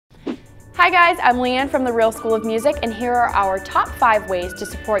Hi guys, I'm Leanne from the Real School of Music, and here are our top 5 ways to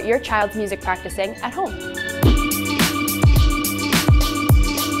support your child's music practicing at home.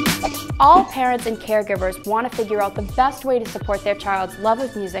 All parents and caregivers want to figure out the best way to support their child's love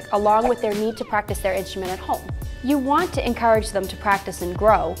of music along with their need to practice their instrument at home. You want to encourage them to practice and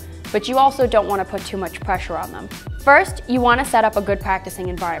grow, but you also don't want to put too much pressure on them. First, you want to set up a good practicing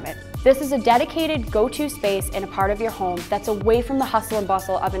environment. This is a dedicated go-to space in a part of your home that's away from the hustle and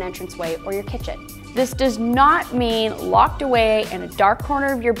bustle of an entranceway or your kitchen. This does not mean locked away in a dark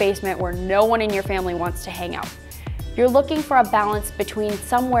corner of your basement where no one in your family wants to hang out. You're looking for a balance between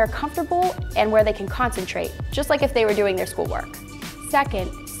somewhere comfortable and where they can concentrate, just like if they were doing their schoolwork.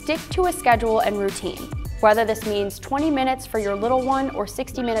 Second, stick to a schedule and routine. Whether this means 20 minutes for your little one or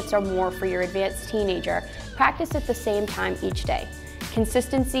 60 minutes or more for your advanced teenager, practice at the same time each day.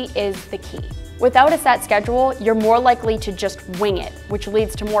 Consistency is the key. Without a set schedule, you're more likely to just wing it, which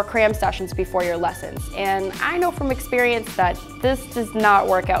leads to more cram sessions before your lessons. And I know from experience that this does not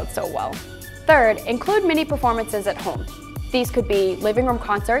work out so well. Third, include mini performances at home. These could be living room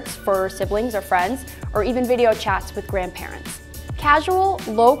concerts for siblings or friends, or even video chats with grandparents. Casual,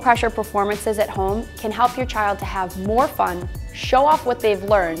 low-pressure performances at home can help your child to have more fun, show off what they've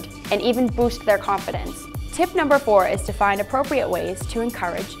learned, and even boost their confidence. Tip number 4 is to find appropriate ways to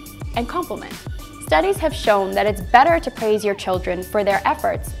encourage and compliment. Studies have shown that it's better to praise your children for their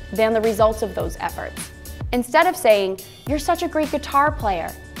efforts than the results of those efforts. Instead of saying, "You're such a great guitar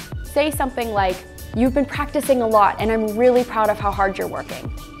player," say something like, "You've been practicing a lot and I'm really proud of how hard you're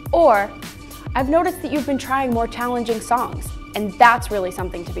working." Or, "I've noticed that you've been trying more challenging songs, and that's really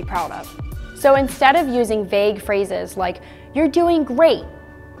something to be proud of." So instead of using vague phrases like, "You're doing great,"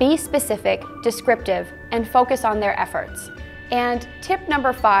 be specific, descriptive, and focus on their efforts. And tip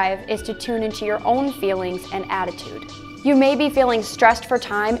number 5 is to tune into your own feelings and attitude. You may be feeling stressed for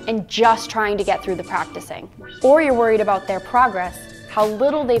time and just trying to get through the practicing. Or you're worried about their progress, how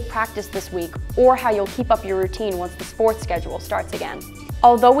little they've practiced this week, or how you'll keep up your routine once the sports schedule starts again.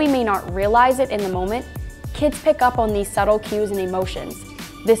 Although we may not realize it in the moment, kids pick up on these subtle cues and emotions.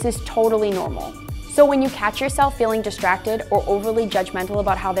 This is totally normal. So when you catch yourself feeling distracted or overly judgmental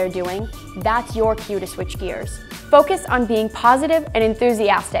about how they're doing, that's your cue to switch gears. Focus on being positive and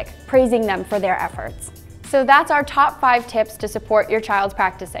enthusiastic, praising them for their efforts. So that's our top 5 tips to support your child's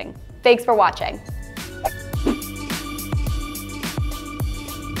practicing. Thanks for watching.